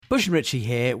Bush and Richie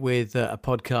here with a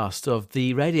podcast of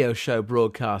the radio show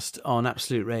broadcast on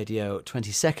Absolute Radio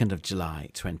 22nd of July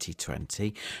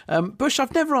 2020. Bush,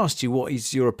 I've never asked you what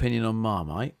is your opinion on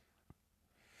Marmite.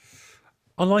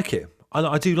 I like it.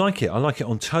 I do like it. I like it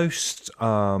on toast.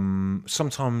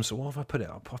 Sometimes, what have I put it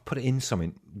up? I've put it in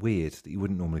something weird that you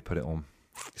wouldn't normally put it on.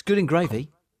 It's good in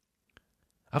gravy.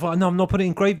 No, I'm not putting it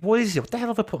in gravy. What is it? What the hell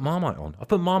have I put Marmite on? I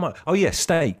put Marmite... Oh, yeah,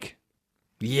 steak.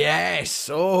 Yes.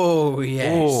 Oh,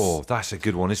 yes. Oh, that's a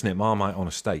good one, isn't it? Marmite on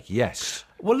a steak. Yes.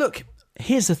 Well, look,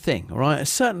 here's the thing, all right?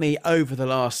 Certainly over the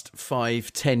last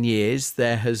 5-10 years,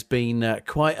 there has been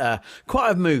quite a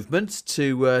movement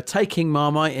to taking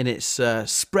Marmite in its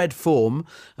spread form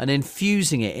and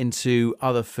infusing it into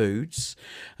other foods.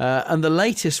 And the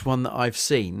latest one that I've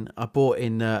seen, I bought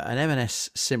in an M&S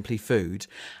Simply Food.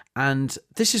 And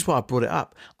this is why I brought it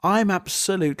up. I'm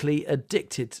absolutely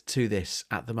addicted to this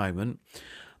at the moment.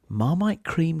 Marmite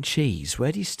cream cheese.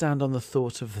 Where do you stand on the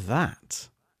thought of that?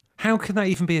 How can that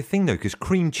even be a thing, though? Because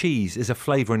cream cheese is a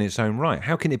flavour in its own right.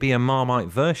 How can it be a Marmite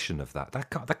version of that?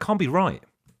 That can't be right.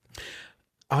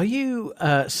 Are you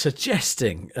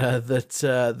suggesting that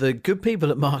the good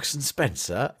people at Marks and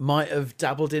Spencer might have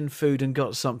dabbled in food and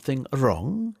got something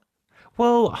wrong?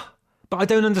 Well... But I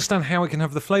don't understand how it can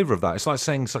have the flavour of that. It's like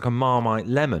saying it's like a Marmite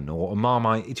lemon or a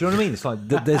Marmite... Do you know what I mean? It's like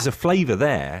there's a flavour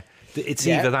there. It's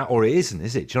either that or it isn't,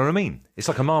 is it? Do you know what I mean? It's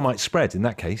like a Marmite spread in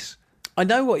that case. I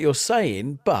know what you're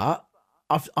saying, but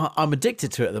I'm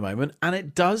addicted to it at the moment, and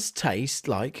it does taste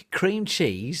like cream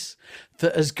cheese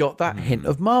that has got that hint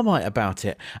of Marmite about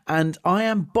it. And I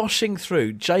am boshing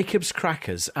through Jacob's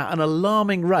crackers at an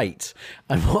alarming rate.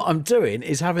 And what I'm doing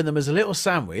is having them as a little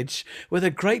sandwich with a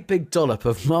great big dollop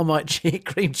of Marmite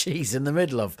cream cheese in the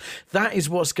middle of. That is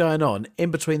what's going on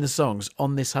in between the songs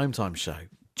on this Home Time show.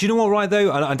 Do you know what, right,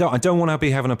 though? I don't want to be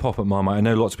having a pop at Marmite. I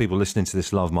know lots of people listening to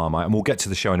this love Marmite, and we'll get to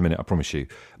the show in a minute, I promise you.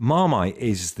 Marmite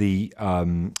is the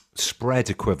spread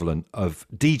equivalent of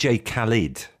DJ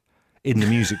Khaled in the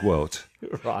music world.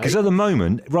 Right. Because at the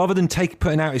moment, rather than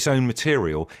putting out its own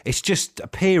material, it's just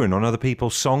appearing on other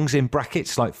people's songs in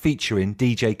brackets, like featuring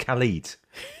DJ Khaled.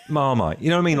 Marmite. You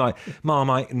know what I mean? Like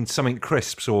Marmite and something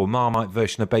crisps or Marmite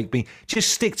version of baked bean.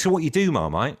 Just stick to what you do,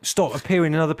 Marmite. Stop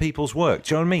appearing in other people's work.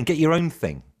 Do you know what I mean? Get your own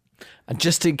thing. And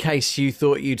just in case you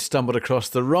thought you'd stumbled across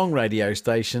the wrong radio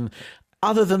station,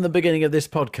 other than the beginning of this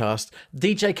podcast,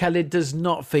 DJ Khaled does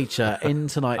not feature in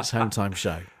tonight's Home Time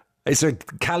show. It's a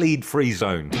Khaled-free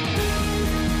zone.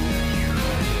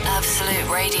 Absolute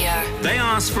Radio. They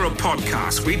asked for a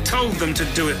podcast. We told them to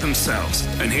do it themselves.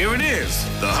 And here it is,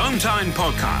 the Home Time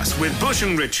Podcast with Bush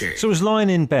and Richie. So I was lying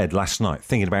in bed last night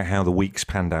thinking about how the week's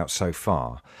panned out so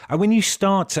far. And when you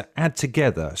start to add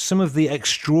together some of the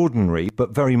extraordinary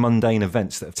but very mundane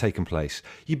events that have taken place,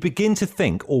 you begin to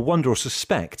think or wonder or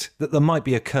suspect that there might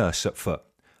be a curse at foot.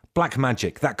 Black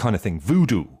magic, that kind of thing.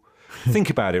 Voodoo. Think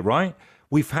about it, right?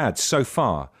 We've had so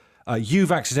far,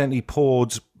 you've accidentally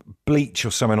poured bleach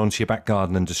or something onto your back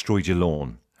garden and destroyed your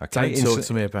lawn. Okay? Don't talk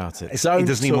to me about it. He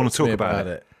doesn't even want to talk about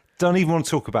it. Don't even want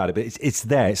to talk about it, but it's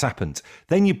there, it's happened.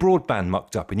 Then your broadband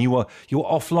mucked up and you were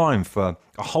offline for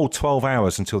a whole 12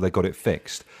 hours until they got it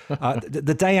fixed.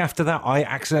 The day after that, I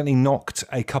accidentally knocked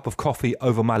a cup of coffee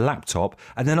over my laptop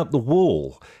and then up the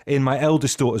wall in my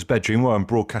eldest daughter's bedroom where I'm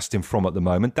broadcasting from at the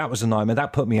moment. That was a nightmare.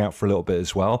 That put me out for a little bit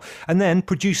as well. And then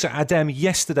producer Adem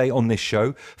yesterday on this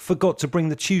show forgot to bring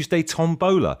the Tuesday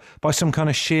tombola by some kind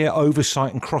of sheer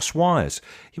oversight and cross wires.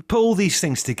 You put all these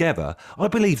things together, I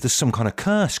believe there's some kind of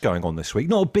curse going on this week.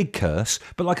 Not a big curse,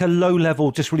 but like a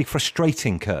low-level, just really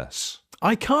frustrating curse.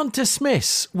 I can't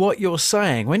dismiss what you're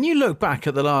saying. When you look back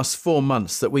at the last 4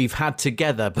 months that we've had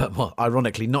together, but well,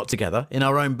 ironically not together, in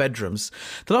our own bedrooms,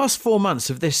 the last 4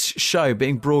 months of this show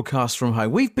being broadcast from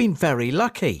home, we've been very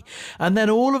lucky. And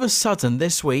then all of a sudden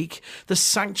this week, the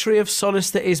sanctuary of solace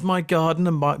that is my garden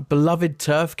and my beloved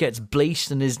turf gets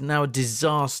bleached and is now a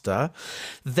disaster.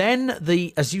 Then,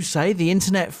 as you say, the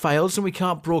internet fails and we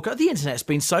can't broadcast. The internet's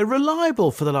been so reliable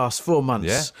for the last 4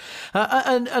 months.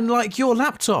 Yeah. And like your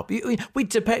laptop,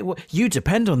 you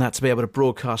depend on that to be able to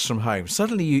broadcast from home.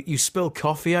 Suddenly you spill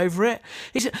coffee over it.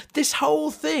 This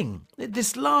whole thing,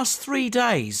 this last 3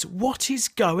 days, what is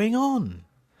going on?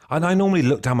 And I normally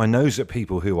look down my nose at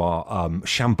people who are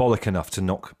shambolic enough to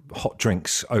knock hot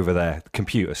drinks over their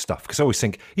computer stuff, because I always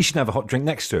think you should have a hot drink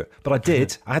next to it. But I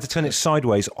did. I had to turn it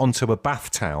sideways onto a bath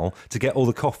towel to get all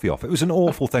the coffee off. It was an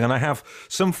awful thing. And I have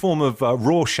some form of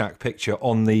Rorschach picture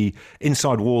on the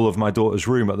inside wall of my daughter's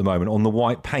room at the moment on the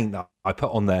white paint that I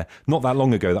put on there not that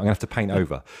long ago that I'm going to have to paint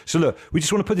over. So look, we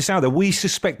just want to put this out there. We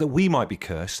suspect that we might be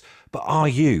cursed, but are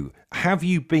you? Have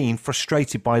you been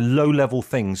frustrated by low-level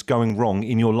things going wrong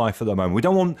in your life at the moment? We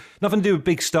don't want nothing to do with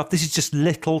big stuff. This is just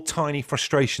little tiny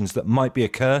frustrations that might be a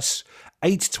curse.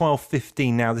 8, 12,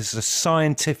 15 now. This is a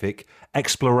scientific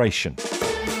exploration.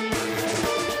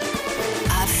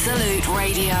 Absolute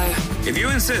Radio. If you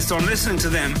insist on listening to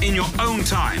them in your own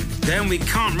time, then we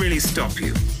can't really stop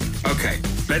you. Okay,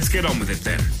 let's get on with it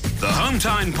then. The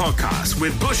Hometime Podcast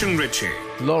with Bush and Richie.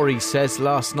 Laurie says,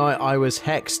 last night I was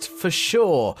hexed for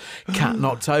sure. Cat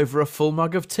knocked over a full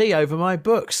mug of tea over my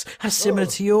books. That's similar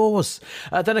to yours.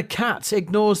 Then a cat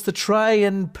ignores the tray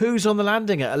and poos on the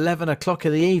landing at 11 o'clock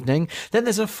in the evening. Then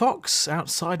there's a fox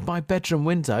outside my bedroom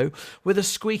window with a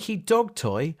squeaky dog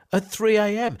toy at 3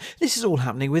 a.m. This is all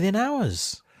happening within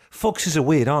hours. Foxes are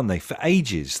weird, aren't they? For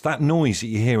ages, that noise that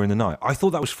you hear in the night, I thought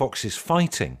that was foxes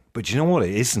fighting. But do you know what?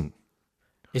 It isn't.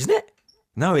 Isn't it?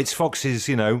 No, it's foxes,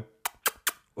 you know.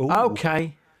 Ooh.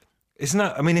 Okay. Isn't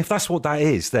that? I mean, if that's what that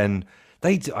is, then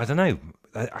I don't know.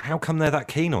 How come they're that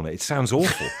keen on it? It sounds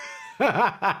awful.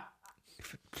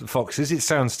 Foxes, it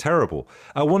sounds terrible.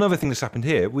 One other thing that's happened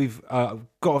here, we've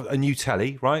got a new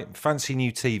telly, right? Fancy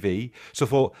new TV. So I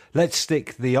thought, let's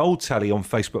stick the old telly on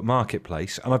Facebook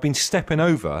Marketplace. And I've been stepping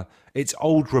over its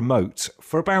old remote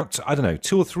for about,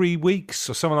 2 or 3 weeks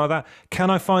or something like that. Can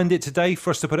I find it today for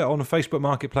us to put it on a Facebook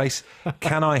Marketplace?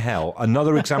 Can I hell?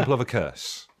 Another example of a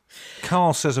curse.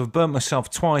 Carl says, I've burnt myself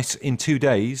twice in 2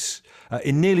 days.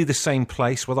 In nearly the same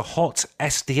place with a hot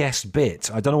SDS bit.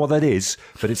 I don't know what that is,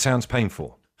 but it sounds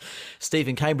painful.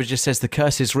 Stephen Cambridge just says the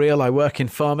curse is real. I work in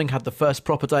farming, had the first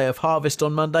proper day of harvest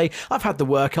on Monday. I've had the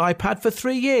work iPad for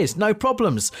 3 years, no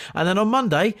problems. And then on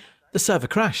Monday, the server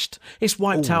crashed. It's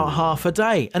wiped out half a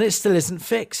day and it still isn't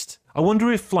fixed. I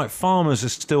wonder if farmers are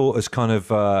still as kind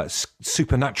of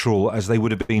supernatural as they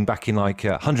would have been back in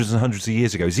hundreds and hundreds of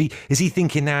years ago. Is he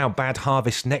thinking now bad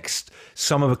harvest next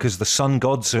summer because the sun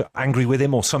gods are angry with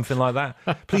him or something like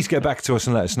that? Please get back to us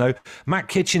and let us know. Matt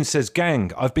Kitchen says,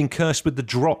 gang, I've been cursed with the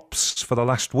drops for the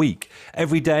last week.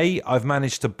 Every day I've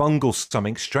managed to bungle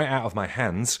something straight out of my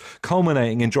hands,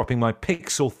 culminating in dropping my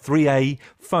Pixel 3a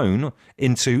phone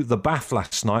into the bath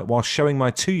last night while showing my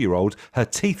 2-year-old her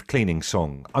teeth cleaning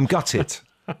song. I'm gutted.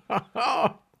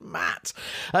 Matt.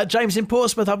 James in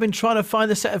Portsmouth, I've been trying to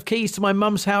find the set of keys to my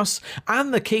mum's house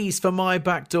and the keys for my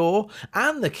back door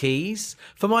and the keys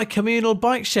for my communal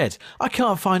bike shed. I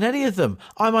can't find any of them.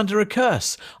 I'm under a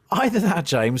curse. Either that,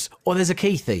 James, or there's a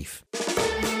key thief.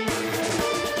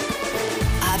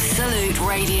 Absolute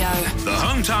Radio. The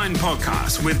Hometime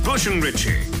Podcast with Bush and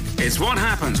Richie. It's what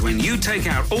happens when you take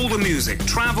out all the music,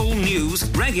 travel, news,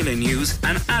 regular news,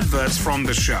 and adverts from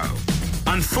the show.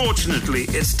 Unfortunately,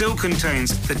 it still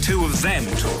contains the two of them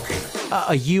talking.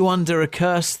 Are you under a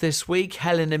curse this week?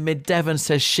 Helen in Mid-Devon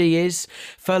says she is.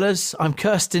 Fellas, I'm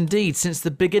cursed indeed. Since the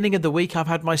beginning of the week, I've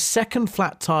had my second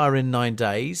flat tyre in 9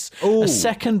 days, a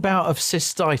second bout of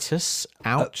cystitis,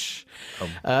 ouch,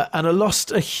 and I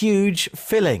lost a huge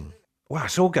filling. Wow,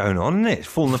 it's all going on, isn't it? It's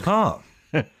falling apart.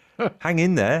 Hang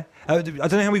in there. I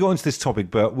don't know how we got into this topic,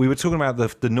 but we were talking about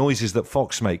the noises that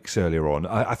Fox makes earlier on.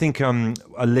 I think a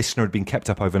listener had been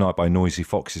kept up overnight by noisy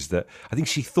foxes that I think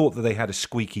she thought that they had a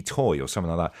squeaky toy or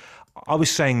something like that. I was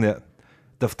saying that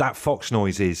that fox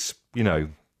noise is,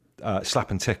 slap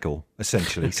and tickle,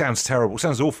 essentially. Sounds terrible.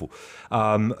 Sounds awful.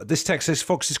 This text says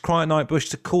foxes cry at night, Bush,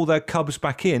 to call their cubs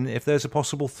back in if there's a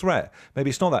possible threat. Maybe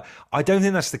it's not that. I don't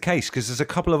think that's the case because there's a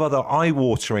couple of other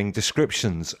eye-watering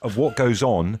descriptions of what goes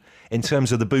on in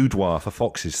terms of the boudoir for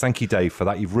foxes. Thank you, Dave, for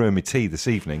that. You've ruined my tea this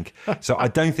evening. So I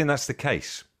don't think that's the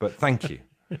case, but thank you.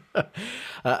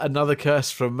 Another curse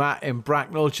from Matt in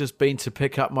Bracknell. Just been to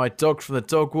pick up my dog from the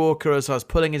dog walker as I was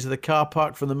pulling into the car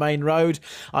park from the main road.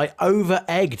 I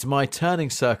over-egged my turning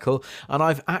circle and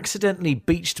I've accidentally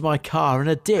beached my car in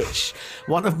a ditch.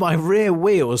 One of my rear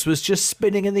wheels was just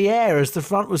spinning in the air as the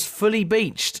front was fully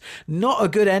beached. Not a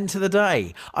good end to the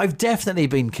day. I've definitely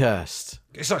been cursed.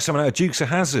 It's like someone out of Dukes of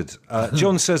Hazzard.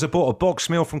 John says, I bought a box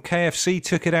meal from KFC,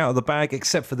 took it out of the bag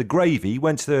except for the gravy,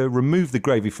 went to remove the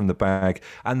gravy from the bag,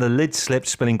 and the lid slipped,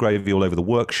 spilling gravy all over the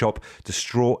workshop.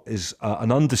 Distraught is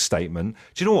an understatement.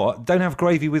 Do you know what? Don't have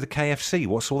gravy with a KFC.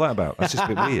 What's all that about? That's just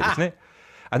a bit weird, isn't it?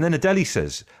 And then Adeli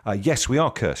says, yes, we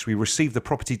are cursed. We received the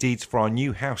property deeds for our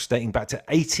new house dating back to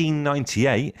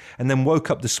 1898 and then woke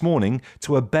up this morning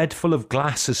to a bed full of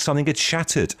glass as something had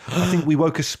shattered. I think we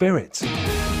woke a spirit.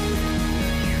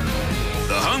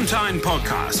 The Hometime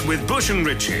Podcast with Bush and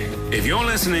Richie. If you're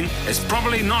listening, it's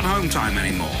probably not Hometime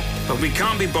anymore, but we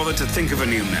can't be bothered to think of a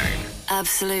new name.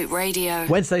 Absolute Radio.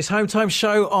 Wednesday's Home Time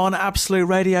Show on Absolute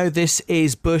Radio. This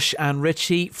is Bush and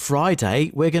Richie.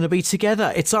 Friday, we're going to be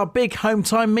together. It's our big Home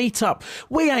Time meetup.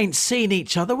 We ain't seen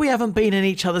each other. We haven't been in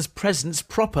each other's presence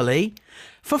properly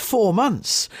for 4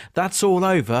 months. That's all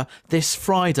over this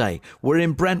Friday. We're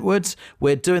in Brentwood.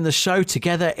 We're doing the show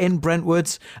together in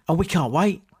Brentwood, and we can't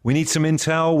wait. We need some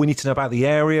intel. We need to know about the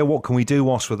area. What can we do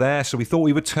whilst we're there? So we thought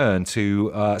we would turn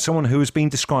to someone who has been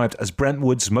described as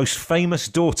Brentwood's most famous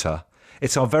daughter.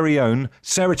 It's our very own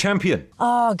Sarah Champion.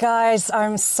 Oh, guys,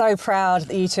 I'm so proud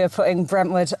that you two are putting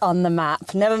Brentwood on the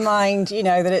map. Never mind,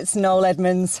 that it's Noel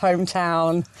Edmonds'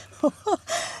 hometown.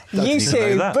 You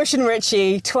two, Bush and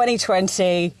Richie,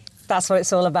 2020, that's what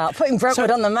it's all about. Putting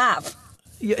Brentwood on the map.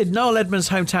 Noel Edmonds'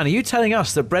 hometown. Are you telling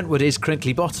us that Brentwood is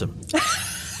Crinkley Bottom?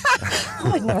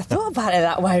 I'd never thought about it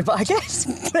that way, but I guess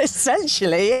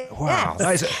essentially, wow.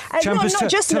 Yes. Champers, not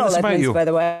just Noel Edmonds, by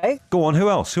the way. Go on, who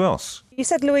else? You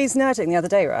said Louise Nerding the other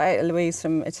day, right? Louise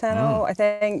from Eternal, I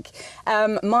think.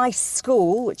 My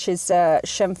school, which is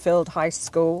Shenfield High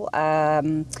School,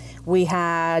 we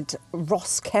had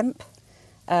Ross Kemp.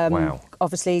 Wow.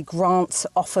 Obviously, Grant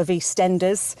off of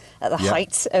EastEnders at the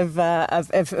height of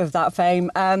that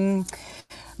fame.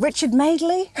 Richard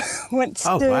Madeley went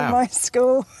to my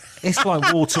school. It's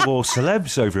like wall-to-wall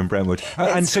celebs over in Brentwood.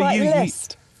 And so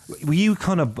were you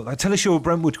kind of... Tell us your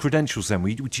Brentwood credentials then.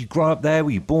 Did you grow up there?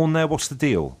 Were you born there? What's the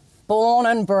deal? Born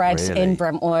and bred in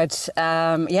Brentwood.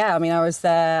 I was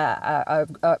there. I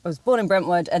was born in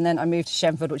Brentwood, and then I moved to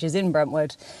Shenfield, which is in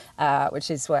Brentwood,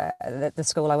 which is where the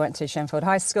school I went to, Shenfield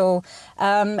High School.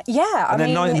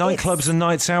 Nightclubs and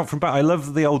nights out from back. I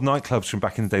love the old nightclubs from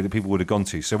back in the day that people would have gone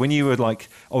to. So when you were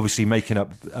obviously making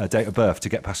up a date of birth to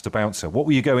get past a bouncer, what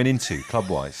were you going into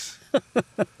club-wise?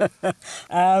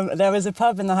 There was a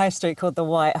pub in the high street called the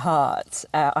White Hart.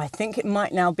 I think it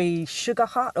might now be Sugar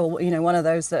Hut, or one of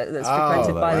those that's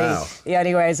frequented by the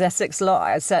Anyways Essex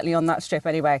lot. Certainly on that strip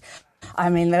anyway.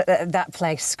 I mean, that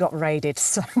place got raided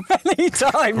so many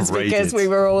times because we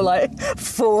were all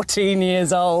 14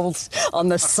 years old on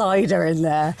the cider in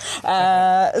there.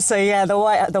 The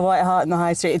White Hart in the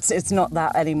high street, it's not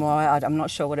that anymore. I'm not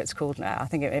sure what it's called now. I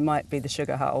think it might be the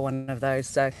Sugar Hut or one of those.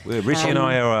 So Richie and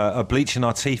I are bleaching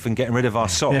our teeth and getting rid of our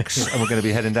socks, and we're going to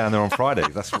be heading down there on Friday.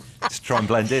 Let's try and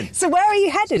blend in. So where are you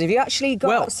headed? Have you actually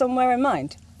got somewhere in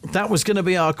mind? That was going to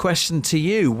be our question to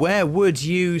you. Where would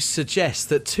you suggest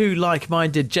that two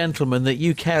like-minded gentlemen that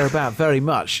you care about very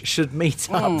much should meet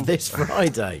up this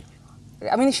Friday?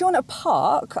 I mean, if you want a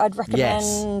park, I'd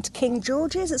recommend King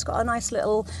George's. It's got a nice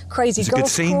little crazy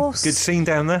golf course. Good scene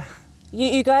down there.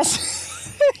 You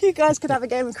guys, you guys could have a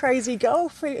game of crazy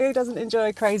golf. Who doesn't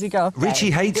enjoy crazy golf? Richie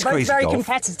hates crazy golf. Very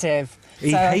competitive.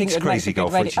 He hates crazy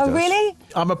golf. Oh, really?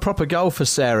 I'm a proper golfer,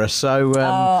 Sarah. So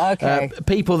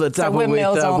people that dabble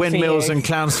with windmills and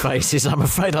clowns' faces, I'm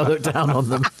afraid I look down on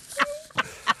them.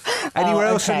 Anywhere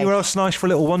else nice for a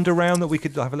little wander round that we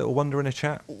could have a little wander and a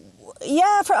chat?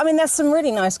 Yeah, there's some really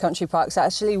nice country parks,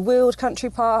 actually. Weald Country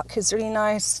Park is really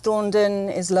nice.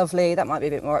 Thorndon is lovely. That might be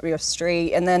a bit more up your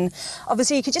street. And then,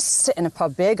 obviously, you could just sit in a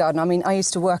pub beer garden. I mean, I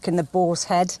used to work in the Boar's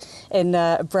Head in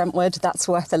Brentwood. That's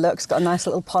worth a look. It's got a nice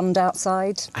little pond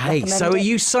outside. Hey, so are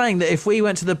you saying that if we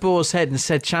went to the Boar's Head and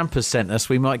said Champers sent us,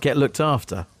 we might get looked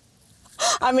after?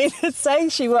 I mean, saying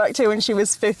she worked here when she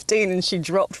was 15 and she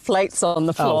dropped plates on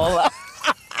the floor. Oh.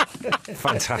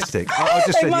 Fantastic.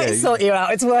 They might sort you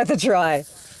out. It's worth a try.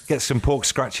 Get some pork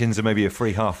scratchings and maybe a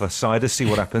free half a cider, see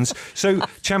what happens. So,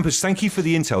 Champers, thank you for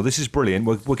the intel. This is brilliant.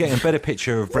 We're getting a better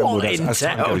picture of Brentwood as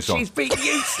time goes on. She's been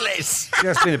useless. She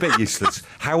has been a bit useless.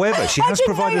 However, she has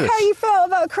provided us... I didn't know how you felt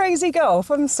about crazy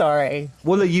golf. I'm sorry.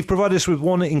 Well, look, you've provided us with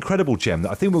one incredible gem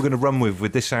that I think we're going to run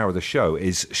with this hour of the show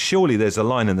is surely there's a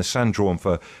line in the sand drawn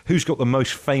for who's got the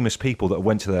most famous people that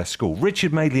went to their school.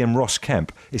 Richard Madeley and Ross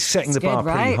Kemp is setting the bar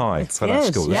pretty high for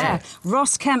that school, isn't it?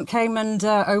 Ross Kemp came and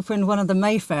opened one of the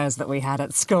Mayfairs that we had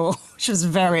at school, which was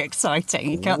very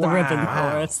exciting. He cut the ribbon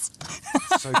for us.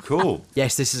 So cool.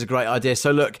 Yes, this is a great idea.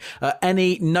 So look,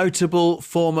 any notable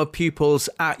former pupils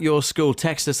at your school,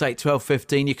 text us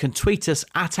 81215. You can tweet us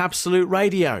at Absolute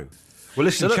Radio. Well,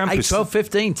 listen, so look,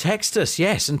 81215, text us,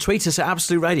 yes, and tweet us at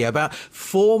Absolute Radio about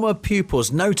former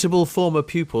pupils, notable former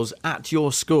pupils at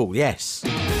your school, yes.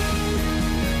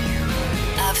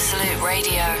 Absolute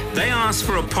Radio. They asked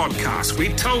for a podcast. We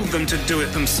told them to do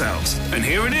it themselves. And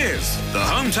here it is, the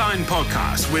Home Time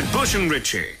Podcast with Bush and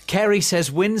Richie. Kerry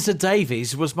says Windsor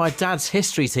Davies was my dad's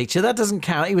history teacher. That doesn't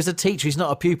count. He was a teacher. He's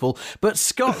not a pupil. But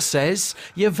Scott says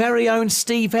your very own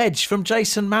Steve Edge from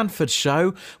Jason Manford's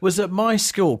show was at my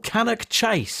school, Cannock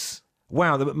Chase.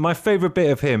 Wow, my favourite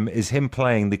bit of him is him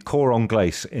playing the cor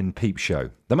anglais in Peep Show.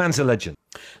 The man's a legend.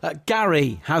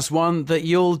 Gary has one that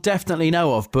you'll definitely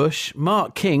know of, Bush.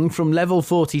 Mark King from Level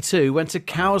 42 went to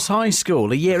Cowes High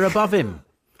School, a year above him.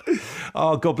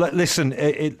 Oh, God, listen,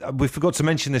 we forgot to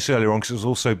mention this earlier on because it was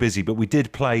all so busy, but we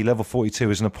did play Level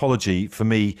 42 as an apology for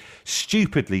me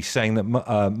stupidly saying that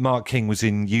Mark King was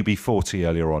in UB40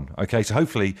 earlier on. OK, so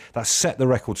hopefully that set the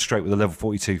record straight with the Level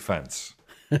 42 fans.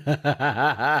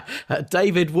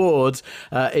 David Ward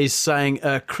is saying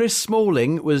Chris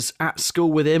Smalling was at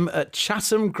school with him at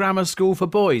Chatham Grammar School for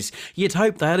Boys. You'd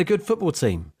hope they had a good football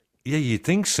team. Yeah, you'd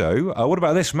think so. What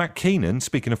about this? Matt Keenan,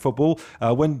 speaking of football,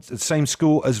 went to the same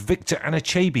school as Victor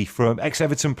Anachabi, from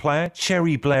ex-Everton player,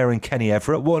 Cherry Blair and Kenny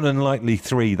Everett. What an unlikely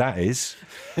three that is.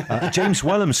 James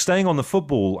Wellham, staying on the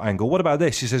football angle. What about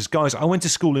this? He says, guys, I went to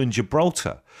school in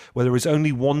Gibraltar, where there is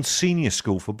only one senior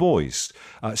school for boys.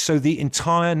 So the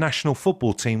entire national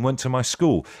football team went to my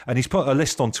school. And he's put a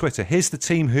list on Twitter. Here's the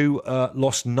team who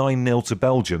lost 9-0 to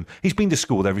Belgium. He's been to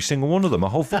school with every single one of them, a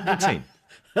whole football team.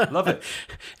 Love it.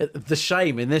 The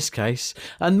shame in this case.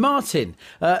 And Martin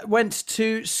went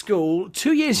to school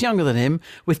 2 years younger than him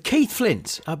with Keith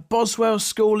Flint at Boswell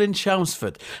School in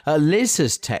Chelmsford. Liz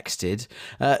has texted.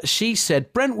 She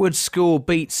said Brentwood School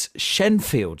beats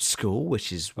Shenfield School,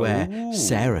 which is where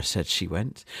Sarah said she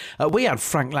went. We had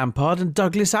Frank Lampard and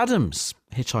Douglas Adams.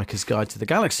 Hitchhiker's Guide to the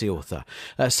Galaxy author,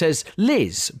 says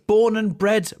Liz, born and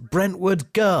bred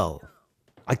Brentwood girl.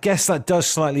 I guess that does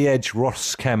slightly edge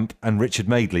Ross Kemp and Richard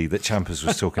Madeley that Champers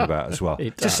was talking about as well.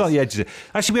 Just slightly edges it.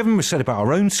 Actually, we haven't said about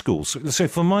our own schools. So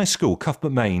for my school,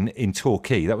 Cuthbert Main in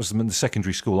Torquay, that was the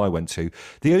secondary school I went to,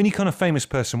 the only kind of famous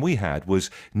person we had was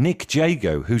Nick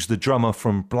Jago, who's the drummer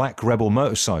from Black Rebel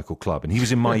Motorcycle Club, and he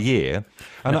was in my year.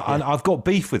 And I've got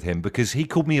beef with him because he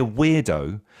called me a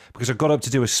weirdo because I got up to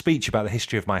do a speech about the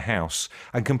history of my house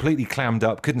and completely clammed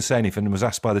up, couldn't say anything, and was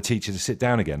asked by the teacher to sit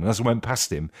down again. And as I went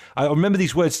past him, I remember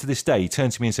these words to this day. He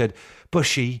turned to me and said,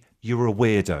 Bushy, you're a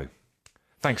weirdo.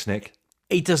 Thanks, Nick.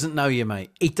 He doesn't know you, mate.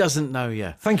 He doesn't know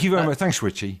you. Thank you very much. Thanks,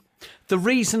 Richie. The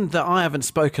reason that I haven't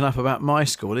spoken up about my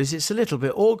school is it's a little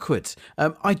bit awkward.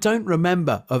 I don't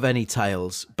remember of any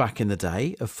tales back in the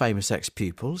day of famous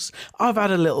ex-pupils. I've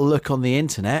had a little look on the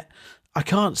internet. I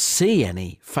can't see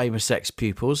any famous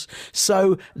ex-pupils,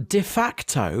 so de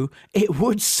facto, it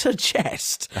would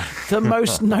suggest the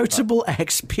most notable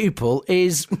ex-pupil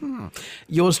is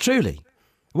yours truly.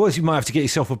 Well, you might have to get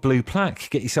yourself a blue plaque,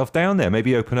 get yourself down there,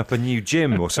 maybe open up a new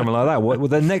gym or something like that. Well,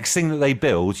 the next thing that they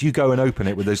build, you go and open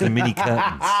it with those mini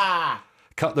curtains.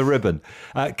 Cut the ribbon.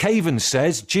 Caven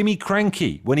says, Jimmy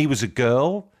Cranky, when he was a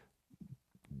girl.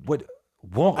 What?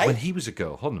 Hey? When he was a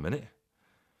girl? Hold on a minute.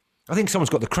 I think someone's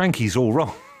got the Crankies all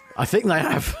wrong. I think they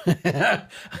have.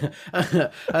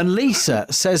 And Lisa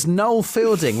says Noel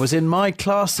Fielding was in my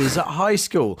classes at high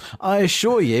school. I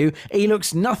assure you, he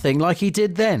looks nothing like he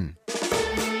did then.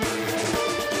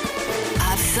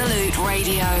 Absolute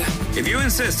Radio. If you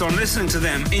insist on listening to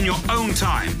them in your own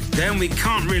time, then we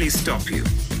can't really stop you.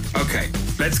 Okay,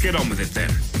 let's get on with it then.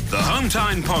 The Home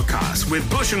Time Podcast with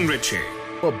Bush and Richie.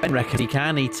 Well, Ben reckons he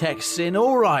can. He texts in,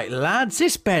 all right, lads,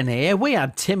 it's Ben here. We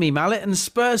had Timmy Mallet and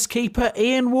Spurs keeper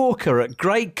Ian Walker at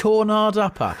Great Cornard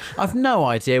Upper. I've no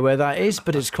idea where that is,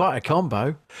 but it's quite a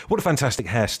combo. What a fantastic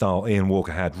hairstyle Ian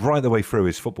Walker had right the way through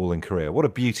his footballing career. What a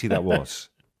beauty that was.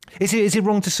 Is it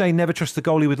wrong to say never trust the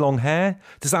goalie with long hair?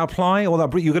 Does that apply? Or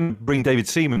you're going to bring David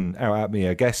Seaman out at me,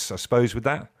 I guess, I suppose, with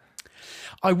that?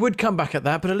 I would come back at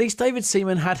that, but at least David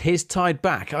Seaman had his tied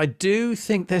back. I do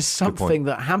think there's something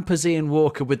that hampers Ian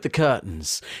Walker with the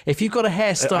curtains. If you've got a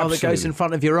hairstyle that goes in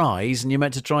front of your eyes and you're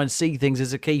meant to try and see things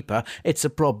as a keeper, it's a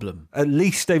problem. At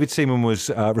least David Seaman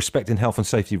was respecting health and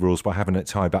safety rules by having it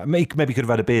tied back. Maybe could have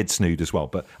had a beard snood as well,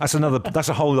 but that's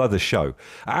a whole other show.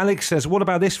 Alex says, what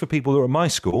about this for people who are at my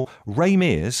school? Ray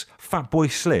Mears,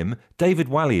 Fatboy Slim, David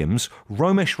Walliams,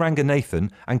 Romesh Ranganathan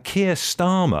and Keir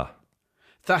Starmer.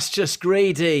 That's just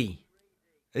greedy.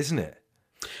 Isn't it?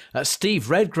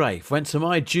 Steve Redgrave went to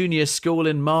my junior school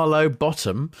in Marlow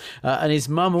Bottom, and his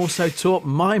mum also taught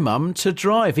my mum to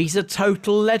drive. He's a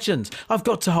total legend. I've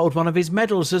got to hold one of his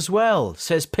medals as well,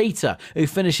 says Peter, who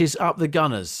finishes up the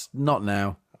Gunners. Not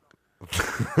now.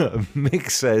 Mick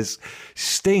says,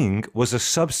 Sting was a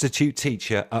substitute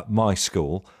teacher at my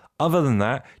school. Other than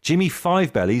that, Jimmy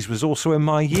Five Bellies was also in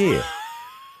my year.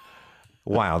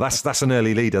 Wow, that's an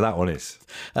early leader, that one is.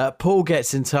 Paul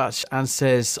gets in touch and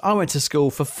says, I went to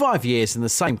school for 5 years in the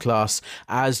same class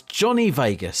as Johnny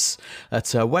Vegas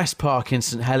at West Park in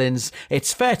St Helens.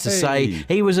 It's fair to say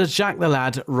he was a Jack the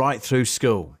Lad right through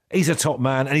school. He's a top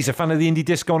man, and he's a fan of the indie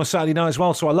disco on a Saturday night as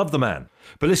well, so I love the man.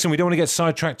 But listen, we don't want to get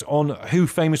sidetracked on who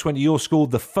famous went to your school.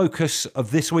 The focus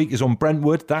of this week is on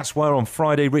Brentwood. That's where on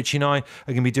Friday, Richie and I are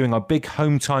going to be doing our big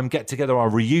home time get-together, our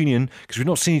reunion, because we've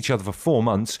not seen each other for 4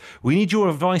 months. We need your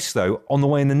advice, though, on the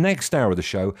way in the next hour of the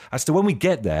show as to when we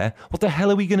get there, what the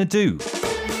hell are we going to do?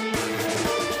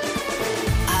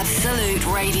 Absolute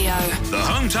Radio. The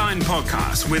Home Time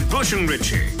Podcast with Bush and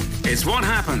Richie. It's what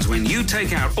happens when you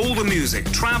take out all the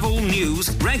music, travel,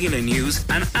 news, regular news,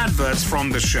 and adverts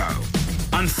from the show.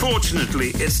 Unfortunately,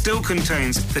 it still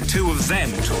contains the two of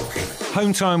them talking.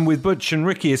 Home Time with Butch and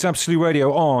Ricky. It's Absolute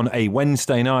Radio on a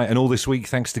Wednesday night, and all this week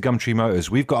thanks to Gumtree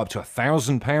Motors. We've got up to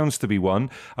 £1,000 to be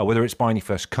won, whether it's buying your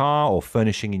first car or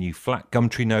furnishing a new flat.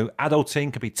 Gumtree know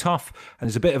adulting can be tough, and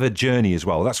it's a bit of a journey as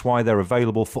well. That's why they're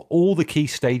available for all the key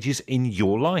stages in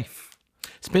your life.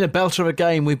 It's been a belter of a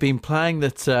game we've been playing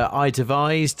that I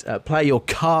devised, Play Your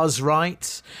Cars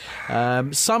Right.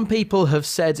 Some people have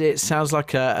said it sounds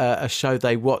like a show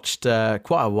they watched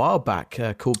quite a while back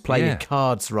called Play Your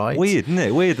Cards Right. Weird, isn't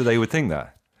it? Weird that they would think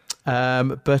that.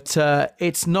 But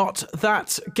it's not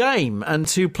that game. And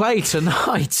to play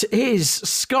tonight is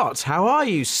Scott. How are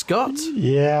you, Scott?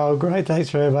 Yeah, oh, great. Thanks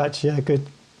very much. Yeah, good.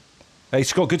 Hey,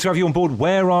 Scott, good to have you on board.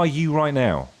 Where are you right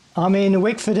now? I'm in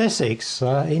Wickford, Essex,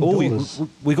 indoors.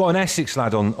 We got an Essex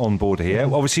lad on board here.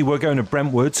 Obviously, we're going to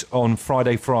Brentwood on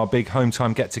Friday for our big home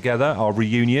time get-together, our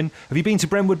reunion. Have you been to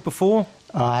Brentwood before?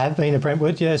 I have been to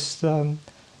Brentwood, yes. Only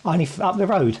up the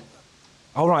road.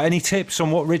 All right, any tips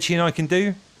on what Richie and I can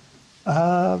do?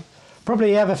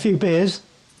 Probably have a few beers.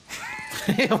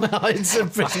 Well, it's a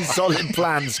pretty solid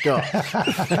plan, Scott.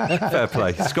 Fair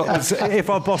play. Scott, if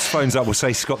our boss phones up, we'll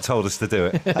say Scott told us to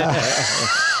do it.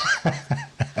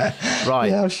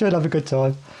 Right. Yeah, I should have a good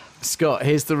time. Scott,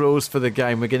 here's the rules for the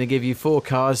game. We're going to give you 4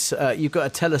 cars. You've got to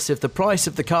tell us if the price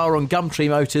of the car on Gumtree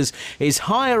Motors is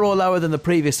higher or lower than the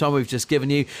previous one we've just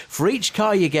given you. For each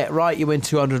car you get right, you win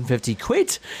 250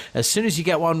 quid. As soon as you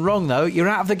get one wrong, though, you're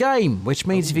out of the game, which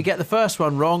means if you get the first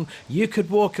one wrong, you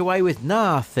could walk away with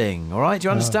nothing. All right, do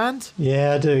you understand?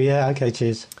 Yeah, I do. Yeah, OK,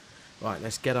 cheers. Right,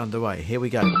 let's get underway. Here we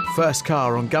go. First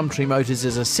car on Gumtree Motors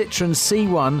is a Citroen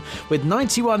C1 with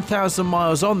 91,000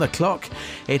 miles on the clock.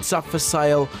 It's up for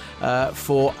sale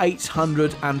for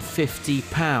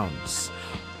 £850.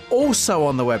 Also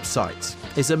on the website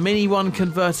is a Mini One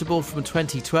convertible from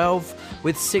 2012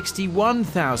 with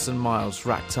 61,000 miles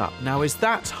racked up. Now, is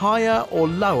that higher or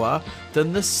lower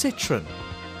than the Citroen?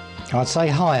 I'd say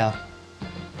higher.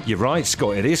 You're right,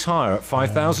 Scott. It is higher at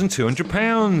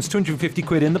 £5,200. 250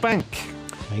 quid in the bank.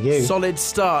 Thank you. Solid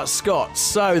start, Scott.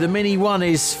 So the Mini One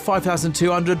is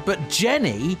 5,200, but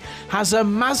Jenny has a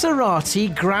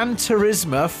Maserati Gran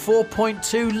Turismo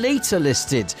 4.2 litre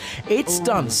listed. It's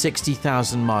done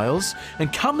 60,000 miles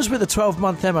and comes with a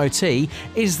 12-month MOT.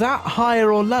 Is that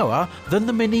higher or lower than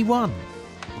the Mini One?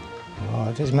 Oh,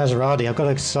 it is Maserati. I've got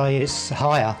to say it's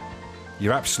higher.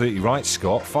 You're absolutely right,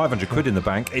 Scott. 500 quid in the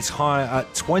bank. It's higher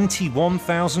at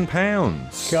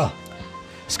 £21,000. God.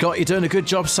 Scott, you're doing a good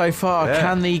job so far. Yeah.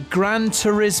 Can the Gran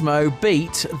Turismo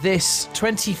beat this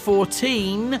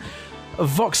 2014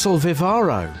 Vauxhall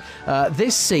Vivaro?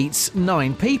 This seats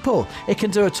 9 people. It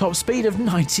can do a top speed of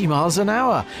 90 miles an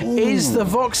hour. Ooh. Is the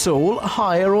Vauxhall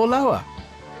higher or lower?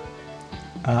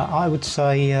 I would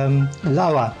say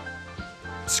lower.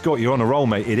 Scott, you're on a roll,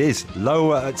 mate. It is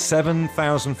lower at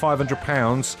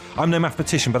 £7,500. I'm no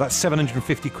mathematician, but that's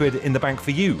 750 quid in the bank for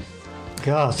you.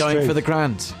 God, going for the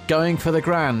grand. Going for the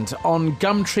grand. On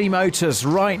Gumtree Motors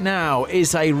right now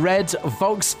is a red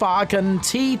Volkswagen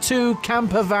T2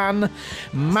 camper van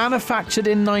manufactured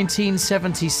in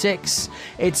 1976.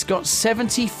 It's got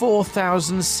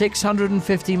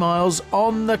 74,650 miles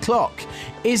on the clock.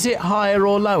 Is it higher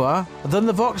or lower than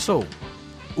the Vauxhall?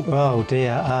 Oh,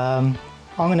 dear.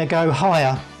 I'm going to go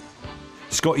higher.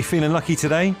 Scott, you feeling lucky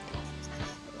today?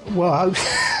 Well,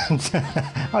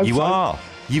 you are.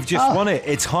 You've just won it.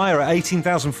 It's higher at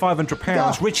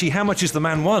 £18,500. Richie, how much has the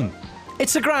man won?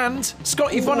 It's a grand.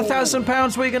 Scott, you've won £1,000. Where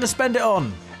are you going to spend it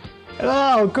on?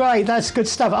 Oh, great. That's good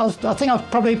stuff. I think I'll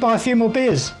probably buy a few more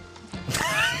beers.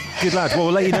 Good lad. Well,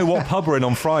 we'll let you know what pub we're in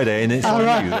on Friday, and it's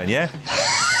on you then, yeah?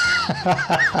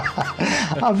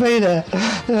 I'll be there.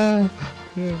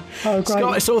 Oh, great.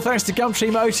 Scott, it's all thanks to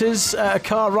Gumtree Motors, a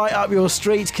car right up your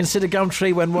street. Consider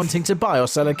Gumtree when wanting to buy or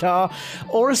sell a car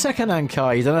or a second-hand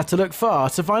car. You don't have to look far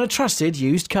to find a trusted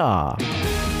used car. The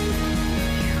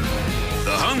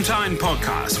Home Time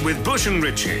Podcast with Bush and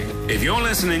Richie. If you're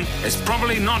listening, it's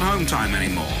probably not Home Time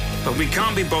anymore, but we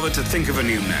can't be bothered to think of a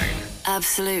new name.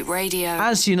 Absolute Radio.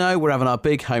 As you know, we're having our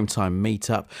big home time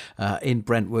meet-up in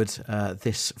Brentwood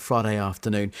this Friday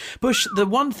afternoon. Bush, the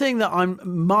one thing that I'm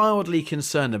mildly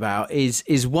concerned about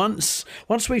is once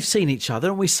we've seen each other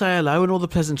and we say hello and all the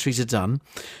pleasantries are done,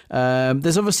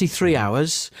 there's obviously 3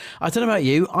 hours. I don't know about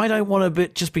you. I don't want to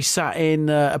just be sat in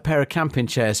a pair of camping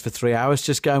chairs for 3 hours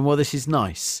just going, well, this is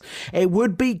nice. It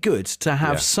would be good to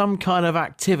have some kind of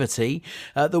activity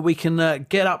that we can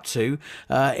get up to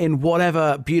in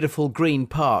whatever beautiful green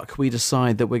park we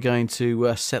decide that we're going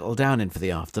to settle down in for the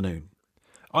afternoon.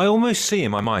 I almost see in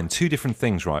my mind two different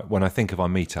things, right, when I think of our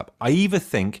meetup. I either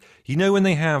think, you know, when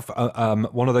they have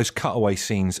one of those cutaway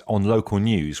scenes on local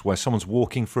news where someone's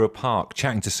walking through a park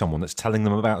chatting to someone that's telling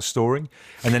them about a story,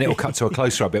 and then it'll cut to a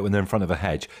close-up bit when they're in front of a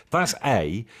hedge. That's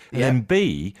A. And then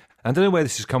B, I don't know where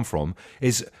this has come from,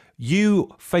 is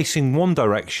you facing one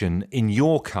direction in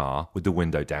your car with the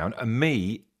window down and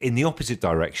me in the opposite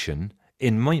direction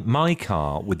in my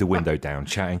car with the window down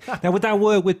chatting. Now, would that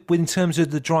work in terms of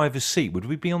the driver's seat? Would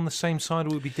we be on the same side or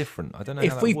would it be different? I don't know.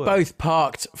 If we both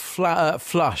parked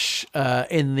flush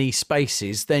in the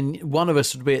spaces, then one of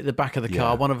us would be at the back of the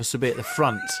car, one of us would be at the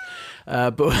front.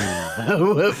 But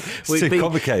it's too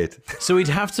complicated. So we'd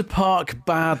have to park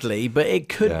badly, but it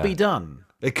could be done.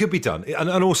 It could be done.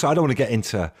 And also, I don't want to get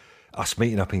into us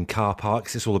meeting up in car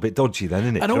parks. It's all a bit dodgy then,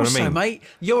 isn't it? And also, mate,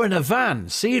 you're in a van,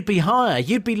 so you'd be higher.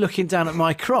 You'd be looking down at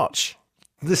my crotch.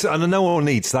 Listen, and no one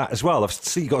needs that as well. I've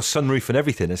seen you've got a sunroof and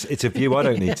everything. It's a view I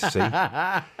don't need to see.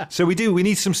 So we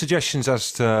need some suggestions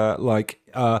as to like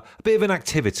a bit of an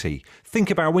activity. Think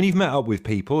about when you've met up with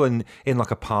people and in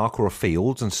like a park or a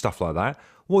field and stuff like that.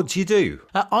 What do you do?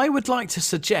 I would like to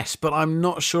suggest, but I'm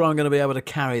not sure I'm going to be able to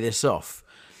carry this off.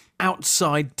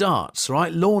 Outside darts,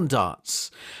 right? Lawn darts.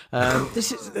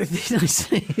 This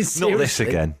is not this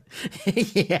again.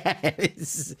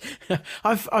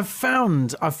 I've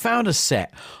found a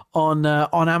set on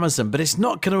Amazon, but it's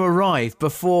not going to arrive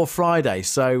before Friday.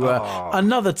 So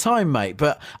another time, mate.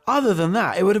 But other than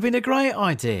that, it would have been a great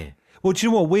idea. Well, do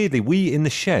you know what? Weirdly, we in the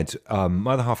shed,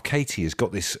 my other half Katie has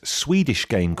got this Swedish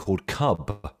game called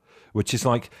Cub, which is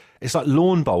like, it's like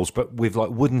lawn bowls, but with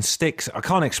like wooden sticks. I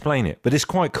can't explain it, but it's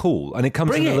quite cool. And it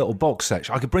comes in a little box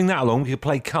section. I could bring that along. We could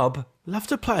play Cub. Love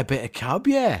to play a bit of Cub,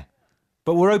 yeah.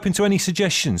 But we're open to any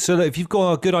suggestions. So that if you've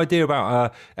got a good idea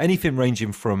about anything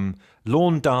ranging from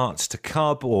lawn darts to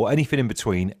Cub or anything in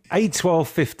between, 8, 12,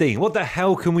 15. What the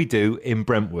hell can we do in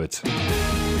Brentwood?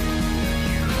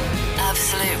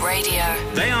 Absolute Radio.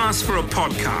 They asked for a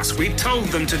podcast. We told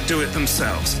them to do it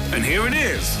themselves. And here it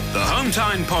is, the Home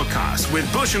Time Podcast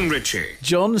with Bush and Richie.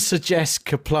 John suggests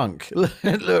Kaplunk.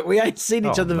 Look, we ain't seen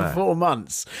each other for 4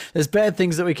 months. There's better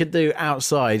things that we could do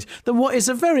outside than what is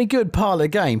a very good parlour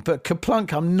game. But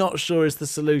Kaplunk, I'm not sure is the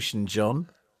solution, John.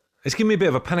 It's giving me a bit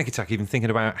of a panic attack even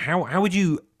thinking about how would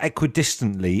you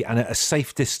equidistantly and at a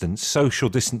safe distance, social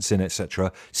distancing,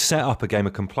 etc., set up a game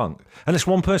of Kaplunk. And it's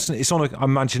one person, it's on, I'm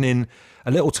imagining, a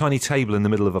little tiny table in the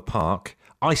middle of a park.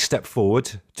 I step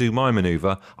forward, do my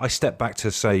manoeuvre. I step back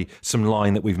to, say, some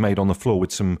line that we've made on the floor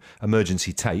with some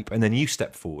emergency tape, and then you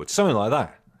step forward. Something like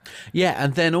that. Yeah,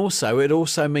 and then also, it'd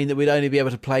also mean that we'd only be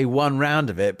able to play one round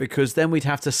of it because then we'd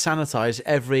have to sanitise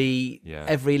every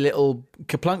little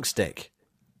Kaplunk stick.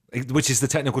 Which is the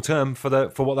technical term for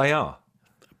what they are.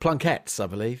 Plunkettes, I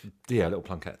believe. Yeah, little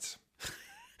plunkettes.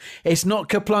 It's not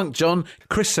Kaplunk, John.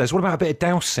 Chris says, what about a bit of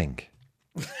dousing?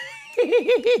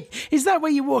 Is that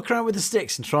where you walk around with the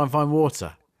sticks and try and find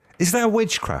water? Is that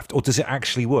witchcraft or does it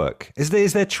actually work? Is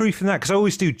there truth in that? Because I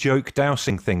always do joke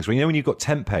dousing things. When you've got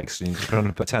tent pegs and you're trying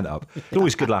to put a tent up, it's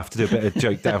always good laugh to do a bit of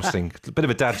joke dousing, a bit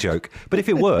of a dad joke. But if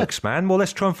it works, man, well,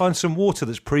 let's try and find some water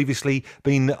that's previously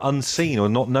been unseen or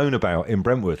not known about in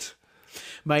Brentwood.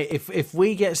 Mate, if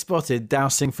we get spotted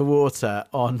dousing for water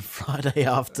on Friday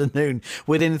afternoon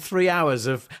within 3 hours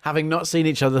of having not seen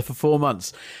each other for 4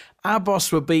 months, our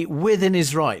boss would be within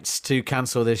his rights to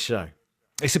cancel this show.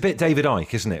 It's a bit David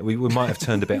Icke, isn't it? We might have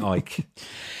turned a bit Icke.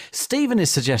 Stephen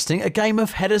is suggesting a game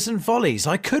of headers and volleys.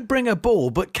 I could bring a ball,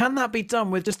 but can that be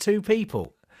done with just 2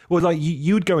 people? Well, like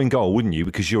you'd go in goal, wouldn't you?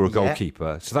 Because you're a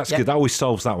goalkeeper. So that's good. That always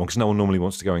solves that one because no one normally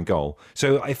wants to go in goal.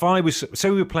 So if I was,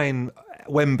 say we were playing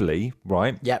Wembley,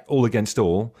 right? Yep. All against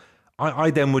all.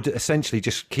 I then would essentially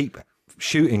just keep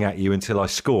shooting at you until I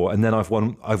score, and then I've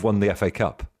won the FA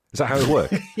Cup. Is that how it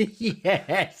works?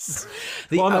 Yes.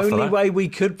 The only way we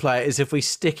could play it is if we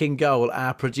stick in goal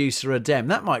our producer Adem.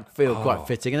 That might feel quite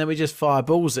fitting, and then we just fire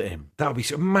balls at him. That would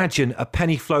be. Imagine a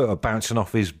penny floater bouncing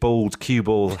off his bald cue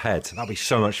ball head. That'd be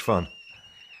so much fun.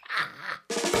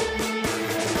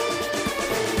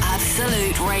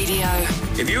 Absolute Radio.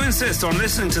 If you insist on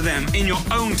listening to them in your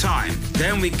own time,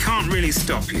 then we can't really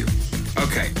stop you.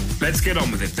 OK, let's get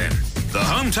on with it then. The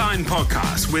Home Time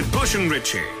Podcast with Bush and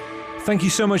Richie. Thank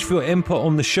you so much for your input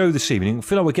on the show this evening. I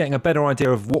feel like we're getting a better idea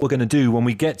of what we're going to do when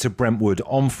we get to Brentwood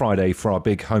on Friday for our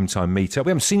big Home Time meetup. We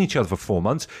haven't seen each other for 4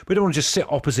 months. We don't want to just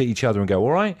sit opposite each other and go,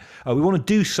 all right? We want to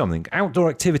do something,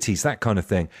 outdoor activities, that kind of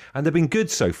thing. And they've been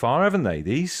good so far, haven't they,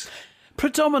 these?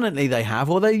 Predominantly they have,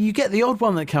 although you get the odd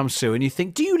one that comes through and you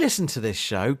think, do you listen to this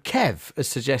show? Kev has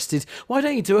suggested, why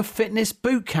don't you do a fitness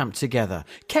boot camp together?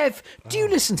 Kev, do you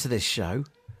listen to this show?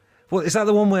 Well, is that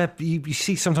the one where you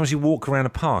see sometimes you walk around a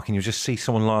park and you just see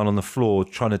someone lying on the floor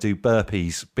trying to do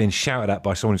burpees being shouted at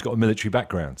by someone who's got a military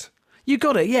background? You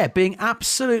got it, yeah, being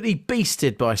absolutely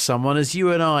beasted by someone as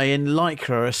you and I in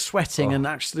Lycra are sweating and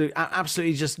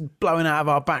absolutely just blowing out of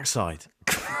our backside.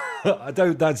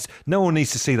 No one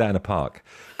needs to see that in a park.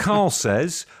 Carl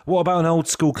says, what about an old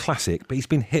school classic? But he's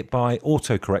been hit by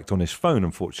autocorrect on his phone,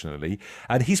 unfortunately,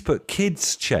 and he's put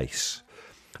Kids Chase.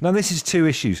 Now, this is two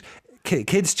issues.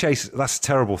 Kids Chase, that's a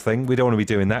terrible thing. We don't want to be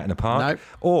doing that in a park. No.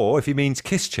 Or if he means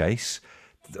Kiss Chase,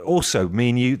 also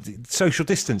mean you social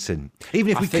distancing.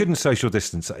 Even if we couldn't social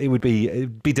distance, it'd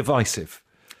be divisive.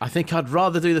 I think I'd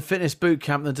rather do the fitness boot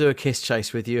camp than do a kiss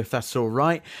chase with you, if that's all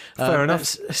right. Fair enough.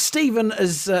 Stephen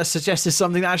has suggested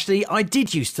something that actually I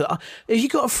did used to. Have you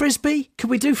got a Frisbee? Could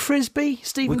we do Frisbee?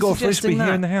 Stephen, we've got a Frisbee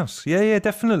here in the house. Yeah,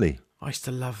 definitely. I used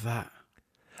to love that.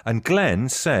 And Glenn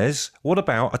says, what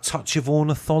about a touch of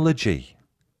ornithology?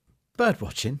 Bird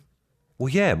watching? Well,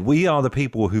 yeah, we are the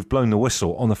people who've blown the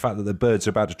whistle on the fact that the birds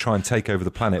are about to try and take over the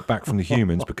planet back from the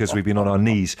humans because we've been on our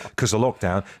knees because of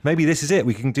lockdown. Maybe this is it.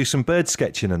 We can do some bird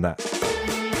sketching and that.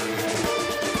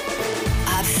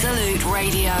 Absolute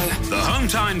Radio. The Home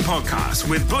Time Podcast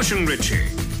with Bush and Richie.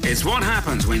 It's what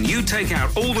happens when you take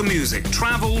out all the music,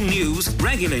 travel, news,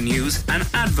 regular news, and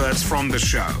adverts from the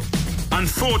show.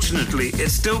 Unfortunately, it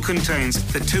still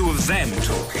contains the two of them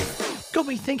talking. Got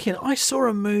me thinking, I saw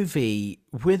a movie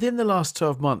within the last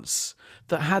 12 months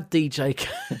that had DJ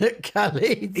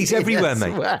Khaled. He's everywhere,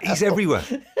 mate. Well. He's everywhere.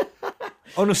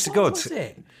 Honest to God.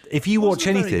 If you watch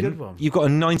anything, you've got a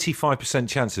 95%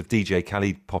 chance of DJ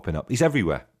Khaled popping up. He's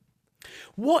everywhere.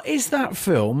 What is that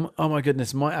film? Oh my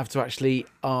goodness, might have to actually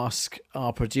ask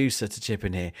our producer to chip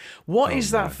in here. What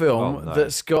is that film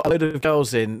that's got a load of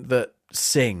girls in that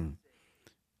sing?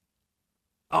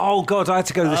 Oh God, I had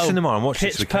to go to the cinema and watch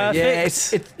Pitch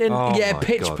Perfect. Yeah,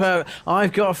 Pitch Perfect.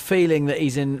 I've got a feeling that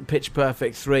he's in Pitch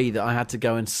Perfect 3 that I had to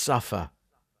go and suffer.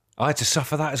 I had to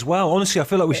suffer that as well. Honestly, I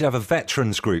feel like we should have a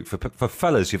veterans group for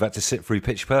fellas who've had to sit through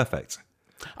Pitch Perfect.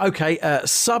 Okay,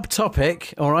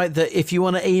 subtopic, all right, that if you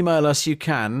want to email us, you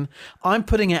can. I'm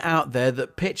putting it out there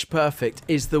that Pitch Perfect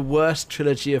is the worst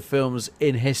trilogy of films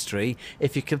in history.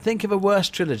 If you can think of a worse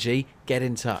trilogy, get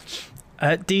in touch.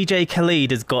 DJ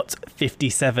Khaled has got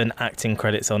 57 acting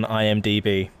credits on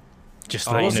IMDb. Just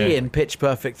to let you know. Was he in Pitch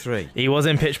Perfect 3? He was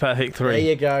in Pitch Perfect 3. There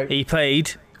you go. He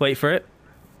played, wait for it,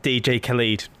 DJ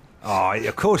Khaled. Oh,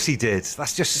 of course he did.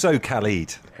 That's just so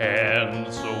Khaled.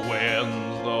 And so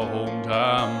ends the Home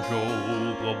Time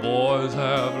Show. The boys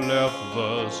have left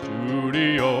the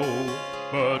studio.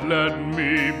 But let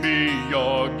me be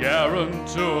your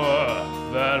guarantor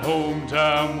that Home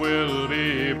Time will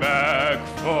be back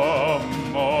for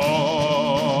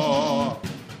more.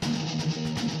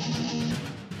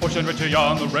 Bush and Richie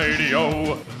on the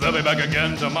radio. They'll be back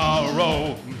again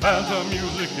tomorrow. Banter,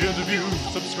 music, interviews.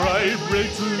 Subscribe,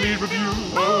 rate, leave reviews.